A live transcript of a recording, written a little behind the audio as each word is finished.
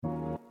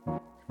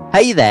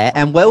Hey there,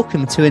 and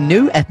welcome to a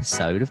new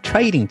episode of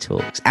Trading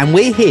Talks. And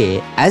we're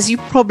here, as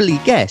you've probably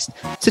guessed,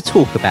 to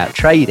talk about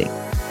trading.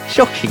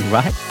 Shocking,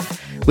 right?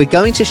 We're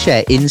going to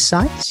share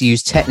insights,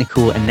 use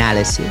technical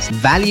analysis,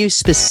 value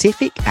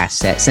specific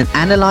assets, and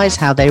analyze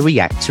how they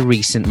react to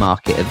recent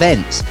market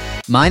events.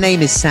 My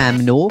name is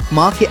Sam North,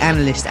 market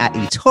analyst at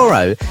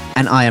eToro,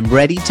 and I am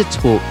ready to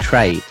talk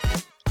trade.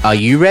 Are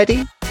you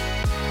ready?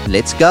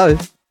 Let's go.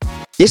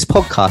 This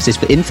podcast is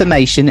for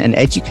information and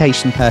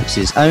education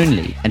purposes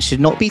only and should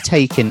not be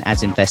taken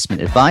as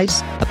investment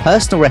advice, a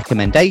personal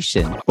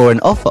recommendation, or an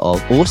offer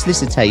of or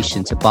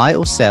solicitation to buy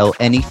or sell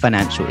any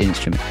financial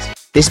instruments.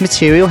 This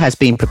material has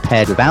been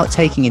prepared without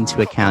taking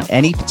into account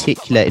any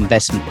particular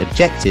investment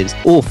objectives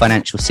or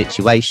financial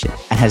situation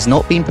and has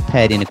not been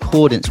prepared in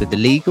accordance with the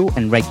legal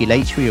and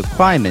regulatory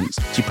requirements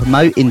to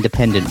promote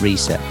independent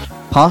research.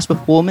 Past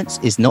performance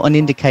is not an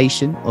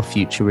indication of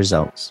future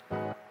results.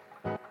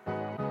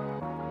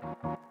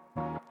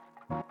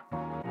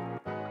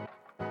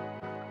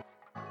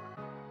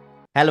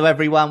 Hello,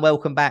 everyone.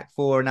 Welcome back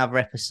for another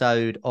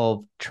episode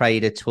of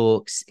Trader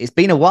Talks. It's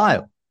been a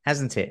while,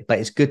 hasn't it? But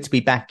it's good to be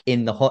back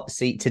in the hot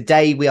seat.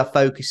 Today, we are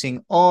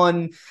focusing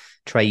on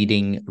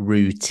trading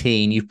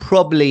routine. You've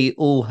probably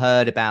all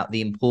heard about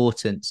the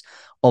importance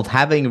of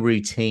having a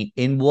routine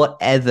in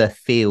whatever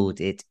field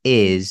it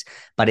is,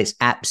 but it's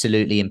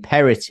absolutely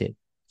imperative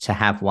to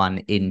have one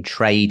in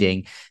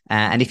trading.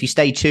 And if you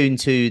stay tuned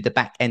to the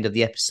back end of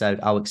the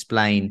episode, I'll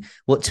explain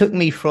what took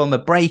me from a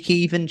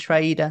break-even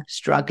trader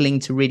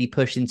struggling to really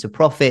push into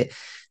profit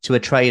to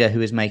a trader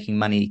who is making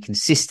money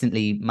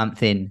consistently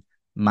month in,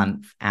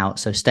 month out.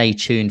 So stay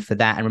tuned for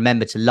that. And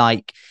remember to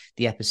like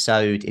the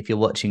episode if you're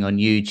watching on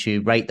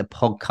YouTube, rate the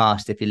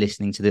podcast if you're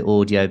listening to the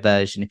audio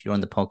version. If you're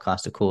on the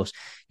podcast, of course,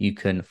 you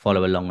can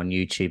follow along on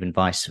YouTube and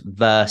vice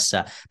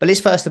versa. But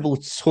let's first of all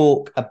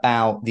talk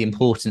about the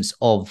importance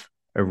of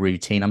a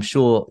routine. I'm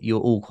sure you're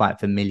all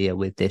quite familiar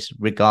with this,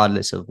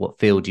 regardless of what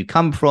field you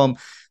come from.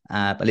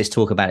 But let's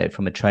talk about it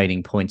from a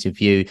trading point of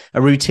view.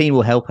 A routine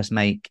will help us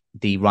make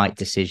the right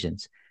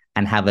decisions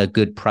and have a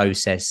good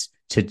process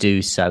to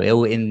do so. It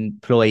will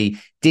employ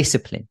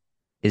discipline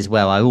as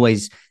well. I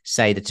always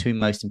say the two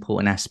most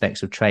important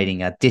aspects of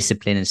trading are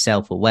discipline and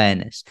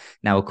self-awareness.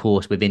 Now, of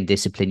course, within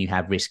discipline, you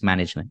have risk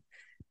management.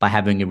 By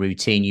having a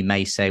routine, you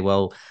may say,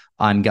 well,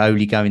 I'm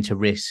only going to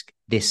risk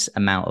this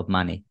amount of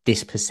money,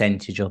 this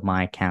percentage of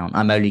my account.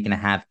 I'm only going to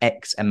have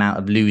X amount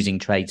of losing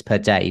trades per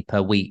day,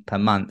 per week, per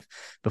month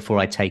before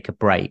I take a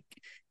break.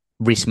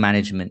 Risk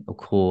management, of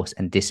course,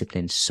 and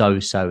discipline, so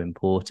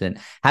important.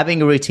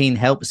 Having a routine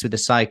helps with the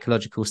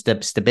psychological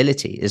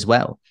stability as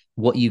well.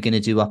 What are you going to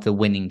do after a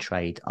winning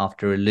trade,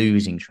 after a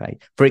losing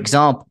trade? For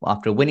example,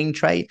 after a winning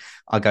trade,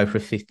 I go for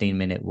a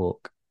 15-minute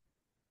walk.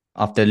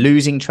 After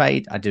losing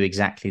trade, I do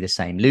exactly the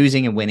same.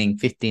 Losing and winning,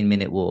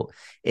 15-minute walk.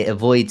 It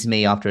avoids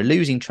me after a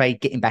losing trade,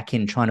 getting back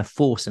in, trying to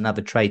force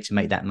another trade to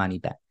make that money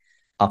back.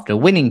 After a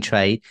winning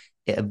trade,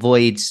 it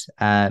avoids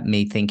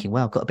me thinking,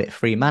 well, I've got a bit of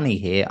free money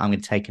here. I'm going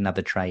to take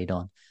another trade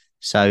on.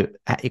 So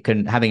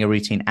having a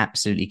routine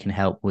absolutely can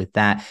help with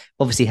that.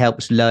 Obviously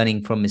helps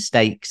learning from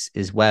mistakes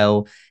as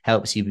well,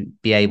 helps you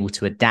be able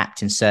to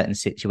adapt in certain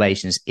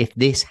situations. If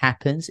this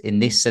happens in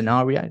this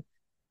scenario,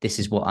 this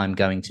is what I'm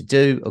going to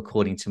do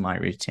according to my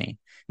routine.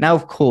 Now,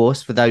 of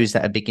course, for those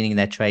that are beginning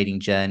their trading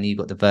journey, you've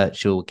got the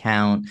virtual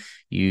account.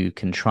 You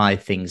can try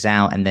things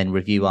out and then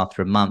review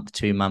after a month,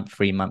 2 months,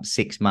 3 months,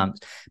 6 months.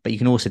 But you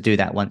can also do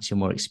that once you're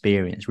more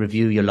experienced.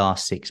 Review your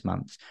last 6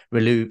 months,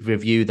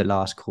 review the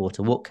last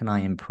quarter. What can I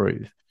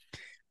improve?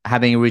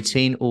 Having a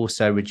routine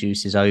also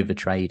reduces over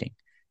trading.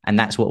 And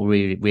that's what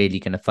we're really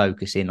going to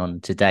focus in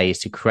on today, is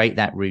to create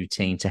that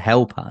routine to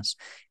help us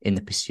in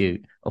the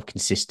pursuit of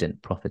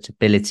consistent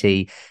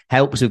profitability.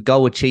 Helps with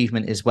goal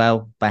achievement as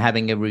well. By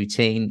having a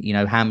routine, you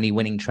know, how many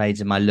winning trades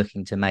am I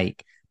looking to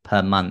make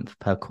per month,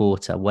 per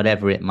quarter,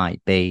 whatever it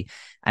might be.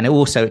 And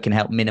it can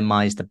help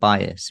minimize the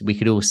bias. We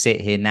could all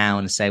sit here now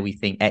and say we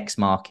think X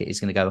market is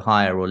going to go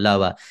higher or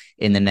lower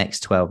in the next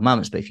 12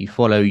 months. But if you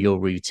follow your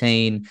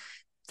routine,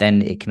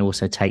 then it can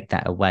also take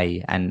that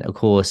away. And of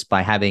course,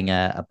 by having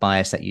a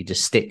bias that you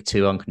just stick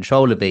to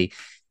uncontrollably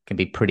can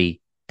be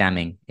pretty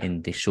damning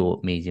in the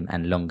short, medium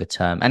and longer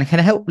term. And it can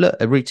help,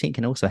 a routine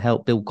can also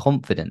help build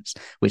confidence,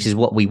 which is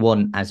what we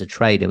want as a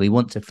trader. We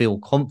want to feel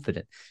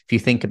confident. If you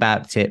think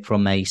about it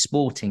from a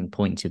sporting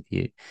point of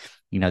view,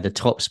 you know, the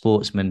top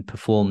sportsmen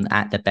perform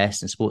at the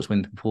best and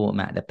sportswomen perform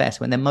at the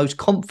best when they're most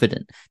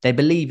confident. They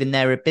believe in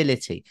their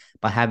ability.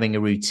 By having a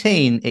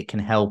routine, it can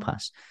help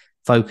us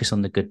focus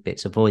on the good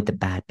bits, avoid the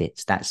bad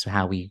bits. That's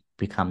how we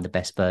become the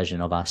best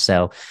version of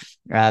ourselves.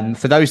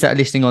 For those that are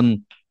listening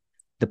on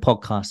the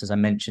podcast, as I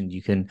mentioned,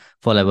 you can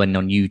follow in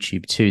on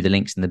YouTube too. The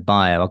link's in the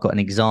bio. I've got an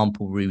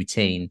example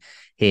routine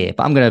here,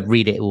 but I'm going to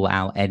read it all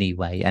out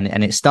anyway.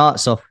 And it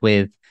starts off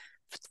with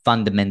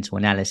fundamental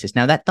analysis.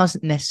 Now, that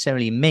doesn't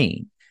necessarily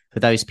mean, for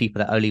those people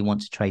that only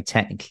want to trade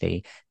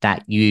technically,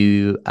 that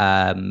you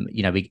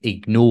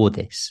ignore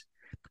this.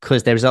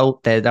 because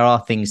there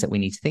are things that we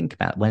need to think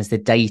about. When's the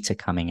data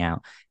coming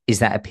out? Is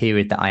that a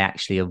period that I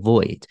actually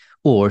avoid?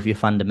 Or if you're a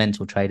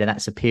fundamental trader,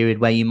 that's a period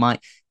where you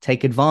might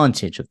take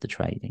advantage of the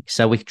trading.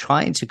 So we're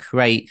trying to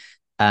create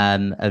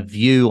a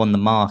view on the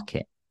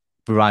market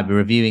by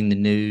reviewing the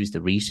news,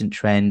 the recent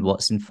trend,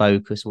 what's in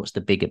focus, what's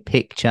the bigger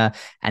picture.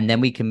 And then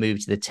we can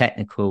move to the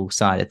technical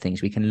side of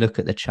things. We can look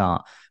at the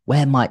chart.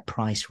 Where might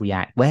price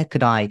react? Where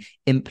could I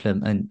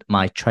implement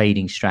my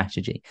trading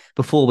strategy?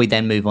 Before we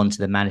then move on to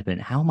the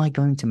management, how am I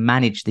going to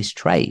manage this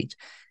trade?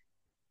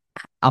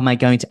 Am I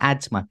going to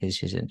add to my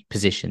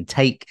position,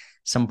 take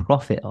some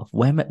profit off?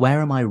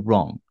 Where am I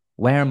wrong?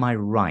 Where am I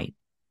right?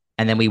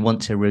 And then we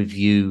want to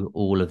review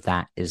all of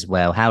that as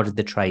well. How did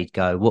the trade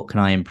go? What can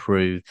I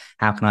improve?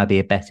 How can I be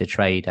a better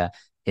trader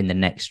in the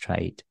next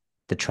trade,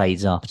 the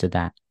trades after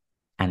that,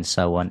 and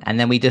so on? And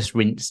then we just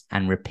rinse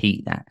and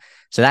repeat that.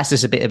 So that's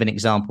just a bit of an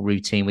example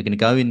routine. We're going to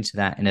go into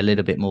that in a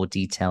little bit more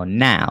detail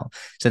now.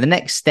 So the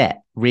next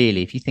step,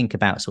 really, if you think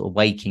about sort of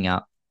waking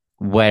up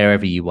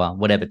wherever you are,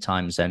 whatever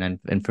time zone,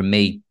 and for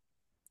me,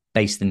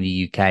 based in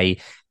the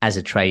UK as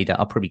a trader,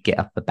 I'll probably get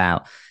up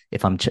about,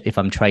 if I'm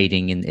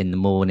trading in the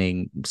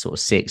morning, sort of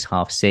 6,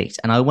 half 6,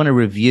 and I want to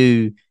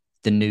review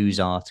the news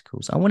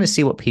articles. I want to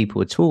see what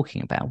people are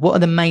talking about. What are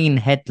the main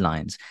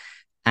headlines?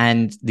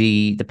 And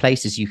the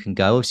places you can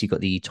go, obviously you've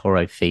got the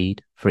eToro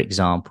feed, for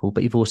example,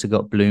 but you've also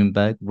got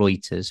Bloomberg,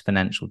 Reuters,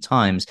 Financial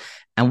Times.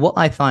 And what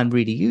I find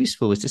really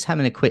useful is just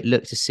having a quick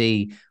look to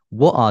see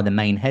what are the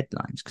main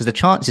headlines, because the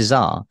chances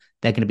are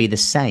they're going to be the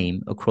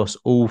same across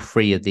all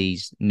three of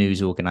these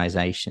news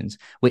organizations,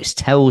 which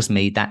tells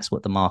me that's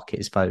what the market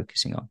is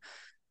focusing on.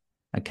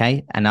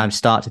 Okay. And I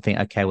start to think,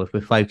 okay, well, if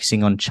we're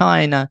focusing on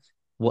China,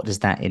 what does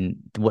that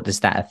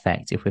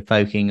affect? If we're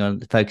focusing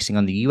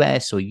on the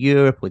US or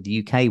Europe or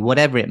the UK,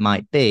 whatever it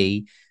might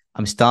be,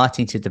 I'm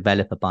starting to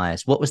develop a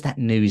bias. What was that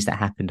news that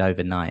happened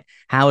overnight?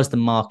 How has the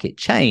market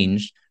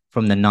changed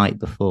from the night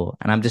before?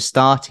 And I'm just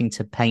starting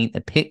to paint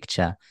a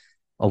picture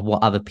of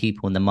what other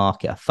people in the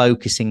market are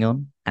focusing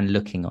on and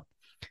looking on.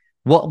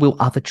 What will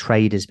other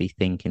traders be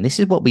thinking? This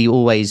is what we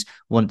always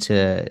want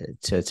to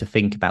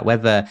think about,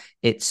 whether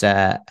it's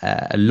a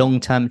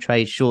long-term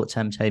trade,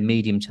 short-term trade,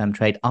 medium-term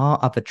trade. Are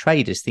other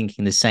traders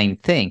thinking the same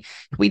thing?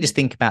 If we just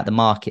think about the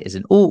market as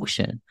an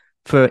auction,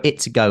 for it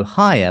to go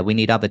higher, we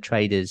need other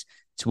traders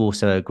to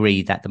also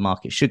agree that the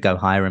market should go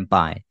higher and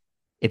buy.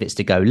 If it's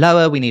to go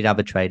lower, we need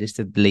other traders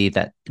to believe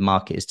that the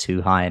market is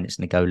too high and it's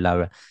going to go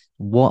lower.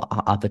 What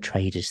are other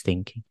traders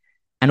thinking?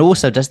 And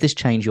also, does this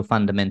change your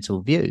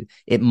fundamental view?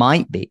 It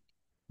might be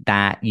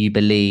that you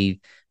believe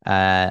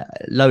a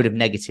load of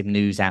negative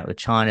news out of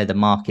China, the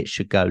market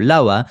should go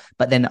lower,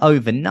 but then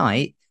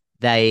overnight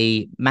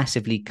they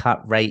massively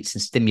cut rates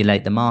and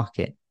stimulate the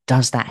market.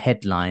 Does that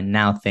headline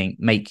now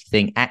make you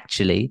think,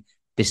 actually,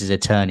 this is a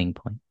turning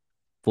point,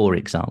 for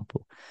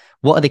example?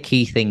 What are the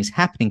key things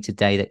happening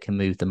today that can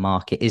move the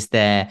market? Is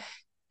there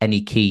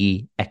any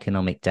key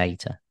economic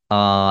data?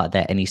 Are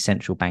there any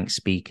central bank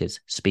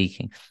speakers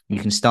speaking? You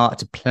can start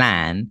to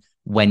plan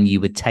when you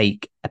would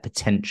take a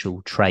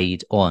potential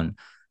trade on.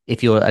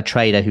 If you're a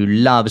trader who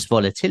loves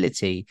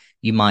volatility,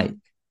 you might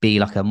be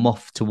like a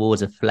moth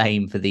towards a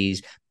flame for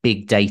these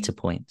big data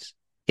points.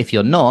 If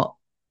you're not,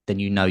 then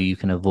you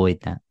can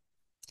avoid that.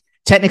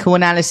 Technical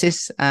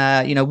analysis,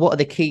 what are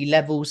the key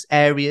levels,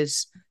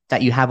 areas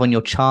that you have on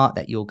your chart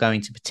that you're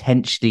going to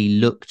potentially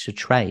look to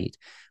trade?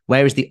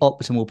 Where is the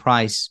optimal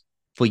price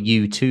for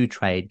you to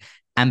trade?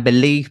 And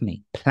believe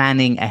me,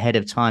 planning ahead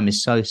of time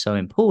is so, so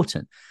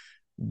important.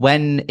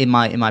 When in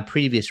my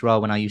previous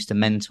role, when I used to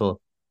mentor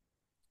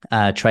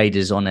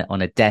traders on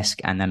a desk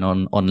and then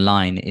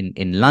online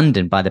in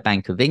London by the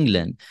Bank of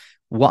England,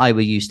 what I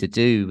would used to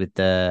do with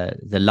the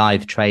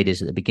live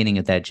traders at the beginning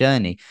of their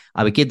journey,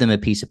 I would give them a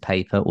piece of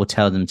paper or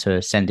tell them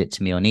to send it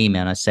to me on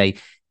email. And I'd say,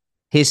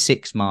 here's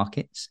 6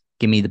 markets.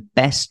 Give me the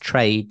best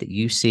trade that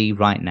you see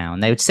right now.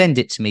 And they would send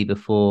it to me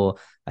before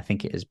about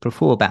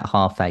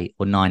 8:30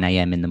 or 9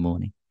 a.m. in the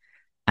morning.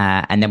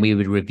 And then we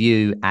would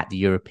review at the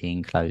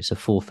European close, so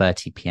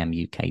 4:30 p.m.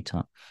 UK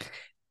time.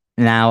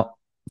 Now,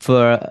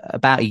 for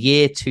about a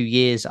year, 2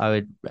 years, I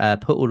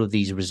would put all of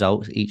these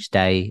results each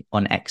day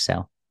on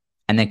Excel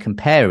and then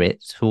compare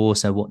it to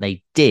also what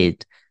they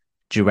did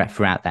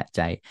throughout that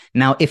day.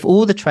 Now, if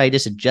all the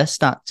traders had just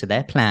stuck to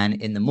their plan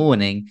in the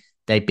morning,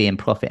 they'd be in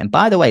profit. And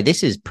by the way,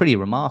 this is pretty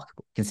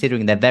remarkable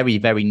considering they're very,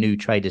 very new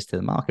traders to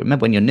the market.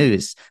 Remember, when you're new,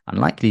 it's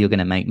unlikely you're going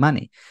to make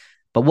money.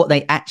 But what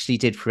they actually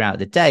did throughout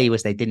the day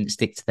was they didn't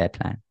stick to their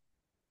plan.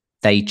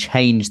 They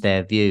changed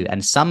their view.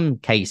 And some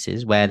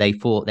cases where they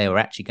thought they were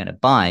actually going to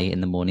buy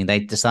in the morning, they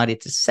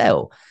decided to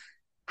sell.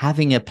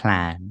 Having a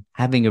plan,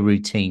 having a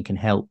routine can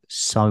help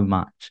so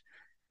much.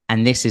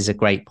 And this is a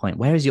great point.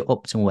 Where is your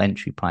optimal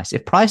entry price?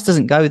 If price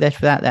doesn't go there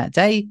throughout that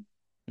day,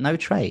 no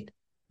trade.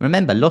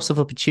 Remember, loss of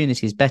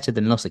opportunity is better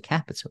than loss of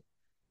capital.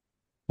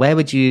 Where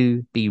would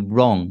you be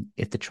wrong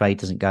if the trade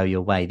doesn't go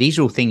your way? These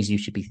are all things you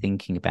should be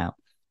thinking about.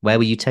 Where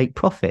will you take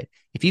profit?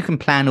 If you can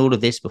plan all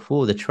of this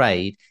before the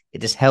trade, it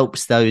just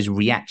helps those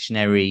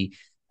reactionary,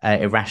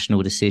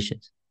 irrational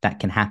decisions that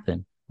can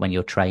happen when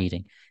you're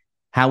trading.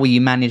 How will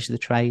you manage the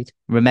trade?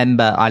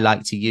 Remember, I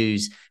like to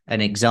use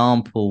an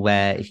example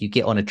where if you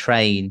get on a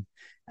train,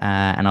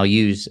 and I'll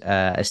use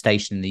a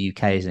station in the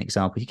UK as an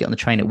example, you get on the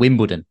train at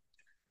Wimbledon,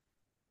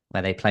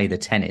 where they play the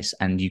tennis,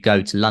 and you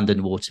go to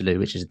London Waterloo,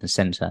 which is in the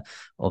centre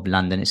of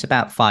London. It's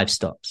about 5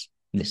 stops,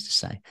 needless to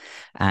say.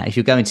 If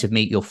you're going to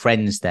meet your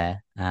friends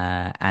there,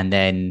 and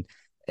then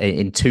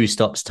in 2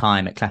 stops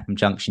time at Clapham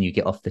Junction, you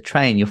get off the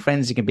train, your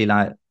friends are going to be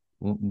like,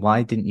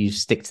 why didn't you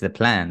stick to the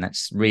plan?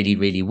 That's really,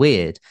 really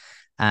weird.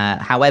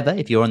 However,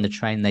 if you're on the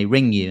train, they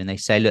ring you and they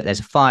say, look, there's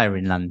a fire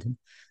in London.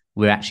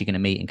 We're actually going to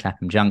meet in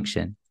Clapham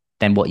Junction.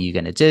 Then what are you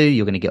going to do?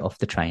 You're going to get off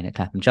the train at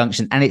Clapham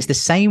Junction. And it's the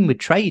same with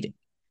trading.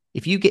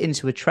 If you get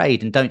into a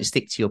trade and don't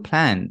stick to your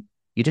plan,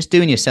 you're just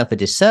doing yourself a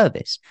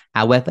disservice.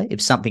 However,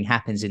 if something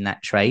happens in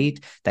that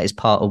trade that is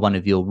part of one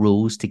of your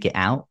rules to get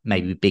out,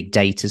 maybe big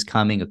data's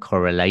coming, a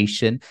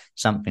correlation,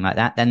 something like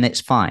that, then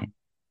that's fine.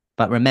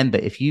 But remember,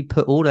 if you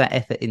put all that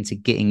effort into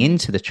getting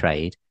into the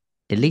trade,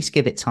 at least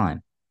give it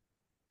time.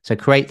 So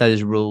create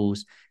those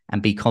rules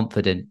and be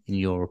confident in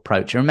your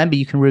approach. And remember,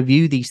 you can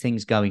review these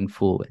things going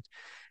forward.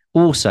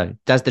 Also,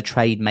 does the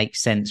trade make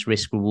sense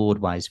risk reward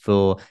wise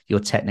for your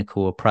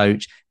technical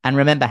approach? And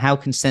remember, how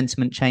can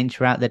sentiment change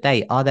throughout the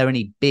day? Are there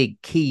any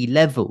big key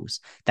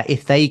levels that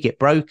if they get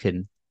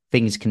broken,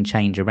 things can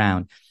change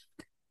around?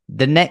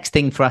 The next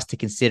thing for us to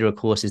consider, of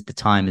course, is the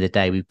time of the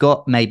day. We've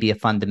got maybe a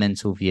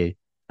fundamental view,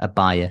 a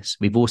bias.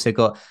 We've also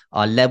got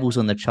our levels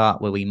on the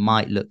chart where we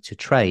might look to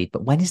trade,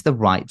 but when is the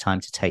right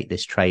time to take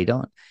this trade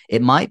on?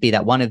 It might be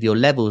that one of your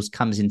levels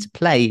comes into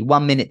play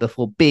 1 minute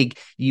before big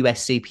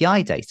US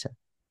CPI data.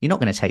 You're not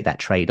going to take that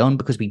trade on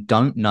because we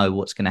don't know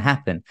what's going to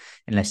happen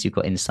unless you've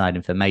got inside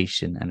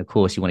information. And of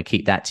course, you want to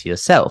keep that to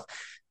yourself.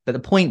 But the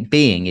point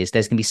being is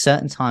there's going to be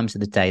certain times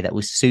of the day that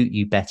will suit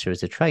you better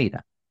as a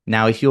trader.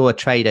 Now, if you're a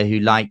trader who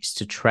likes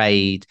to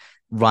trade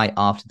right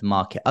after the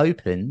market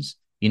opens,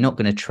 you're not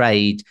going to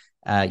trade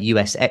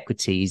US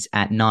equities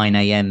at 9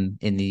 a.m.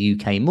 in the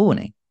UK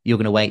morning. You're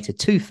going to wait to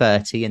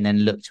 2:30 and then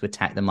look to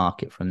attack the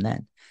market from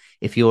then.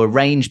 If you're a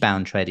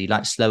range-bound trader, you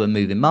like slower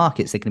moving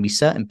markets, there can be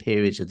certain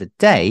periods of the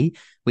day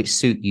which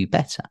suit you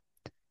better.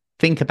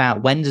 Think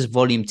about when does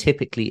volume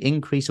typically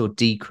increase or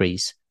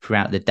decrease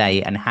throughout the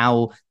day and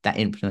how that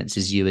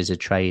influences you as a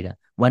trader.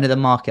 When are the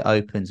market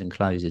opens and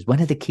closes? When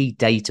are the key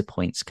data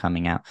points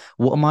coming out?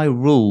 What are my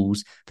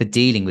rules for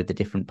dealing with the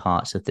different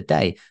parts of the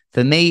day?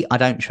 For me, I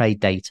don't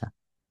trade data.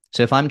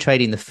 So if I'm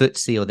trading the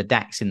FTSE or the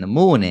DAX in the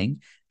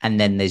morning and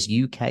then there's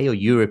UK or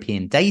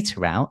European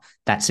data out,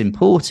 that's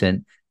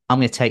important. I'm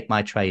going to take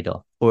my trade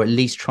off or at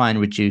least try and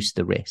reduce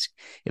the risk.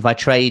 If I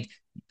trade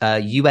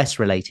US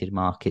related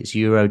markets,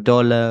 euro,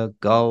 dollar,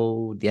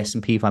 gold, the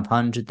S&P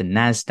 500, the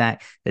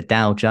NASDAQ, the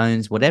Dow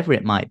Jones, whatever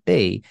it might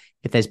be,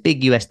 if there's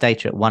big US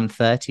data at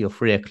 1:30 or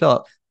 3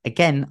 o'clock,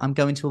 again, I'm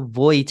going to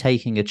avoid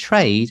taking a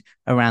trade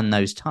around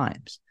those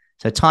times.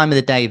 So time of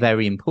the day,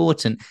 very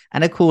important.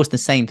 And of course, the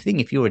same thing,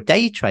 if you're a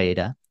day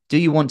trader, do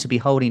you want to be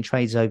holding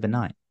trades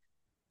overnight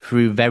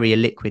through very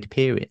illiquid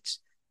periods?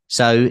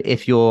 So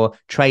if your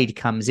trade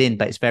comes in,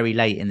 but it's very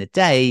late in the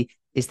day,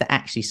 is that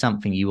actually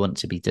something you want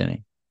to be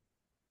doing?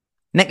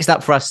 Next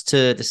up for us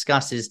to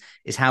discuss is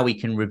how we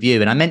can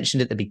review. And I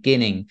mentioned at the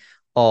beginning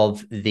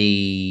of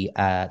the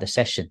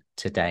session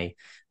today,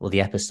 or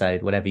the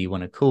episode, whatever you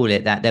want to call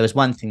it, that there was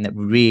one thing that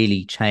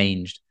really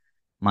changed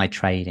my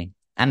trading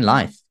and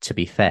life, to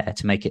be fair,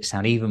 to make it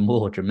sound even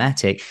more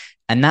dramatic.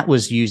 And that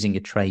was using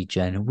a trade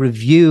journal,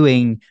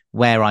 reviewing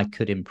where I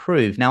could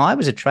improve. Now, I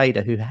was a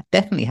trader who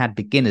definitely had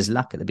beginner's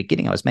luck at the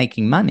beginning. I was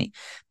making money,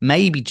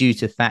 maybe due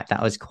to the fact that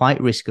I was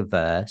quite risk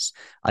averse.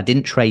 I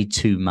didn't trade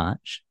too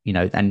much,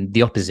 and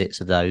the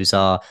opposites of those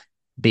are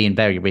being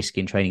very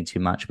risky and trading too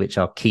much, which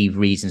are key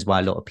reasons why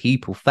a lot of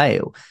people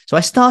fail. So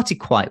I started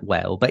quite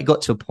well, but it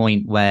got to a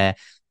point where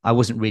I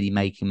wasn't really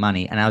making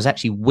money and I was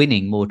actually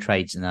winning more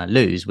trades than I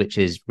lose, which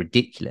is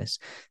ridiculous.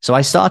 So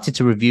I started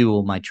to review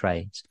all my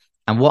trades.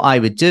 And what I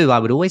would do, I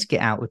would always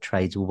get out of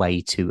trades way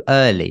too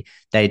early.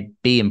 They'd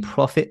be in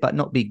profit, but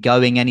not be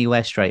going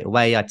anywhere straight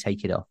away. I'd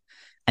take it off.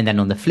 And then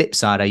on the flip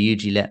side, I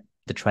usually let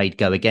the trade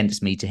go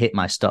against me to hit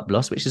my stop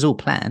loss, which is all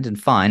planned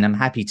and fine. I'm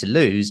happy to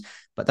lose,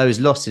 but those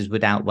losses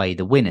would outweigh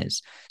the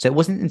winners. So it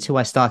wasn't until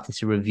I started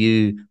to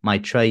review my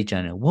trade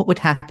journal, what would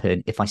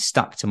happen if I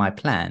stuck to my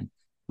plan?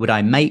 Would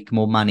I make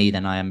more money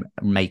than I am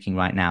making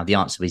right now? The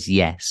answer is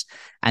yes.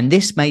 And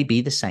this may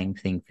be the same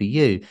thing for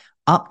you.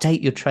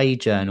 Update your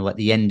trade journal at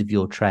the end of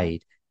your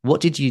trade.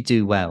 What did you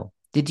do well?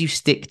 Did you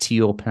stick to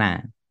your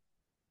plan?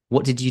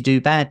 What did you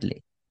do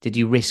badly? Did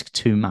you risk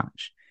too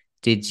much?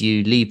 Did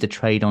you leave the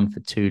trade on for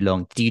too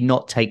long? Did you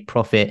not take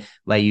profit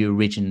where you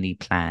originally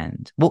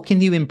planned? What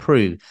can you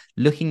improve?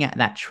 Looking at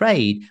that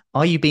trade,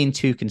 are you being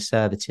too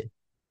conservative?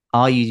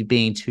 Are you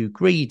being too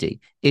greedy?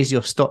 Is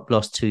your stop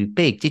loss too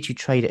big? Did you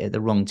trade it at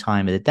the wrong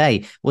time of the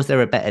day? Was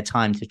there a better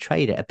time to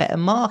trade it, a better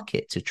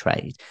market to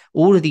trade?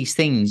 All of these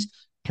things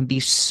can be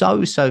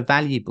so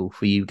valuable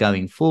for you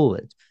going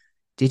forward.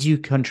 Did you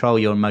control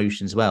your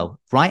emotions well?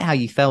 Write how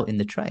you felt in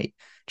the trade.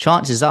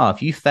 Chances are,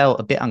 if you felt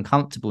a bit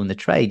uncomfortable in the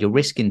trade, you're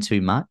risking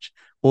too much,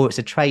 or it's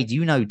a trade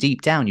you know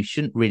deep down you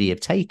shouldn't really have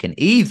taken,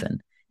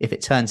 even if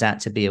it turns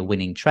out to be a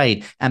winning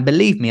trade. And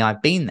believe me,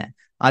 I've been there.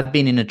 I've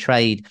been in a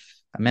trade.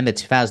 I remember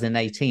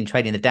 2018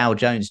 trading the Dow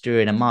Jones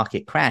during a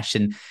market crash,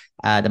 and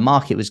the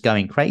market was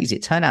going crazy.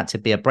 It turned out to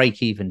be a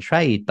break-even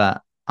trade,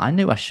 but I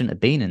knew I shouldn't have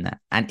been in that.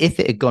 And if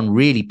it had gone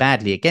really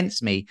badly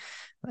against me,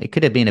 it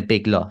could have been a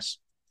big loss.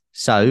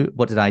 So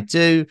what did I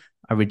do?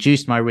 I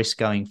reduced my risk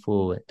going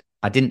forward.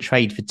 I didn't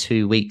trade for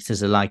 2 weeks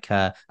as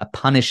a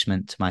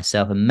punishment to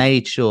myself, and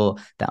made sure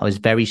that I was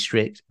very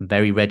strict and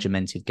very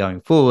regimented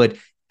going forward.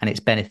 And it's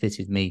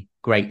benefited me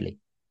greatly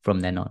from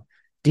then on.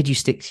 Did you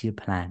stick to your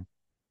plan?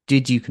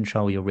 Did you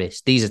control your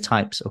risk? These are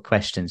types of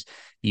questions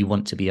you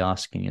want to be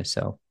asking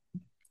yourself.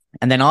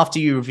 And then after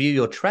you review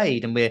your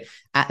trade, and we're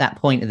at that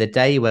point of the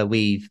day where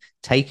we've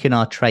taken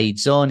our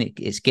trades on,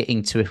 it's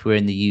getting to, if we're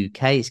in the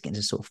UK, it's getting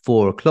to sort of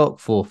 4 o'clock,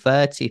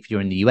 4:30. If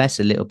you're in the US,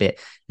 a little bit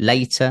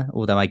later,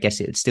 although I guess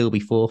it would still be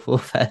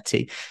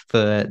 4:30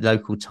 for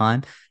local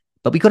time.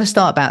 But we've got to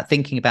start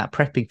thinking about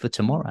prepping for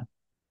tomorrow.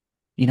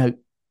 You know,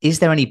 is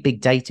there any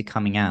big data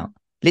coming out?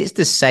 Let's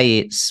just say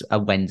it's a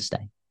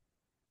Wednesday,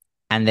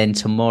 and then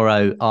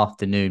tomorrow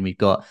afternoon, we've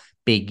got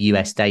big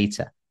US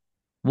data.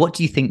 What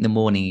do you think the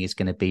morning is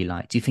going to be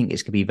like? Do you think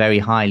it's going to be very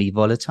highly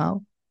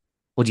volatile?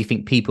 Or do you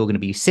think people are going to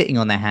be sitting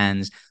on their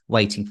hands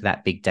waiting for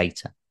that big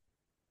data?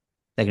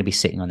 They're going to be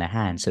sitting on their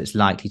hands. So it's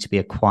likely to be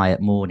a quiet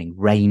morning,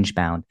 range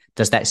bound.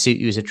 Does that suit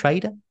you as a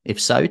trader?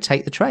 If so,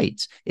 take the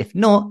trades. If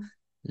not,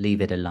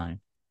 leave it alone.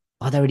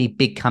 Are there any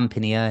big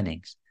company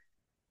earnings?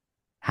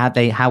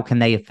 How can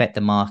they affect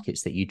the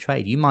markets that you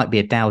trade? You might be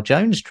a Dow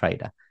Jones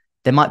trader.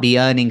 There might be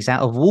earnings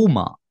out of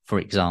Walmart, for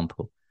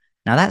example.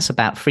 Now, that's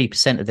about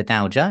 3% of the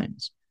Dow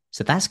Jones.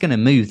 So that's going to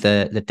move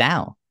the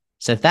Dow.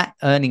 So if that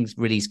earnings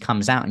release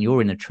comes out and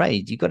you're in a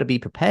trade, you've got to be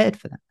prepared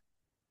for that.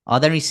 Are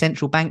there any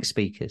central bank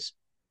speakers?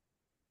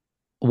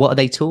 What are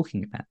they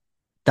talking about?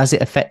 Does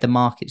it affect the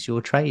markets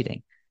you're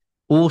trading?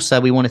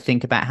 Also, we want to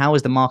think about, how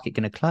is the market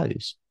going to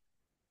close?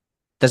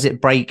 Does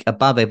it break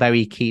above a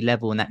very key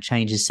level and that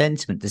changes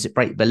sentiment? Does it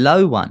break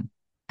below one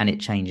and it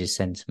changes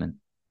sentiment?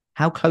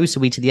 How close are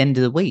we to the end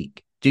of the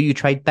week? Do you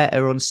trade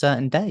better on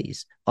certain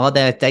days? Are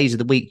there days of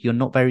the week you're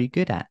not very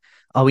good at?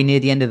 Are we near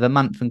the end of a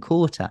month and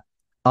quarter?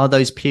 Are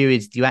those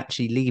periods do you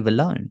actually leave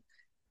alone?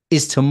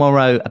 Is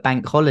tomorrow a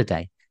bank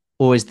holiday?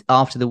 Or is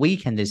after the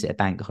weekend, is it a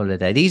bank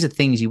holiday? These are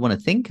things you want to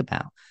think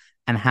about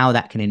and how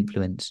that can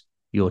influence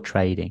your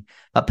trading.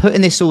 But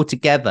putting this all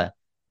together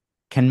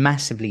can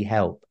massively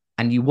help.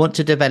 And you want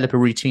to develop a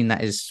routine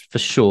that is for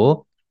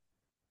sure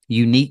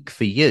unique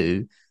for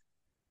you,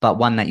 but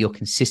one that you're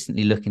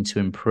consistently looking to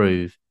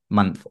improve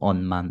month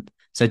on month.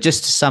 So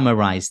just to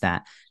summarize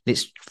that,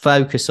 let's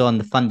focus on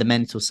the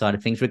fundamental side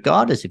of things,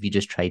 regardless if you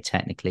just trade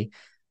technically.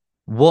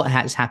 What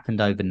has happened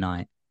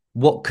overnight?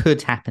 What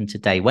could happen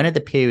today? When are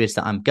the periods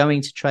that I'm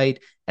going to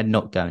trade and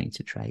not going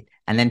to trade?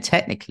 And then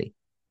technically,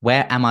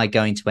 where am I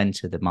going to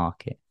enter the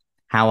market?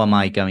 How am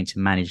I going to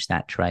manage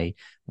that trade?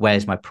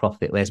 Where's my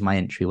profit? Where's my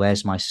entry?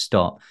 Where's my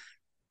stop?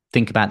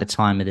 Think about the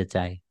time of the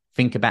day.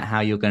 Think about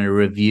how you're going to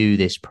review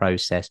this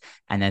process,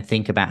 and then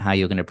think about how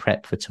you're going to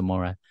prep for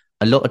tomorrow.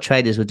 A lot of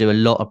traders will do a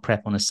lot of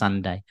prep on a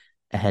Sunday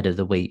ahead of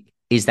the week.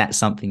 Is that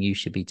something you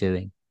should be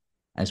doing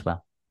as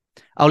well?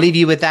 I'll leave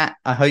you with that.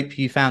 I hope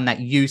you found that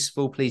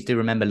useful. Please do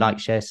remember, like,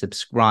 share,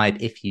 subscribe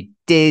if you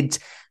did.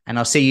 And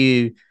I'll see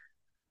you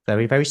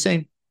very, very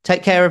soon.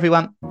 Take care,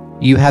 everyone.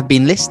 You have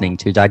been listening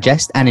to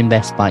Digest and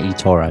Invest by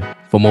eToro.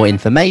 For more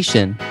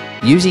information,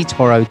 use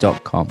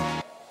eToro.com.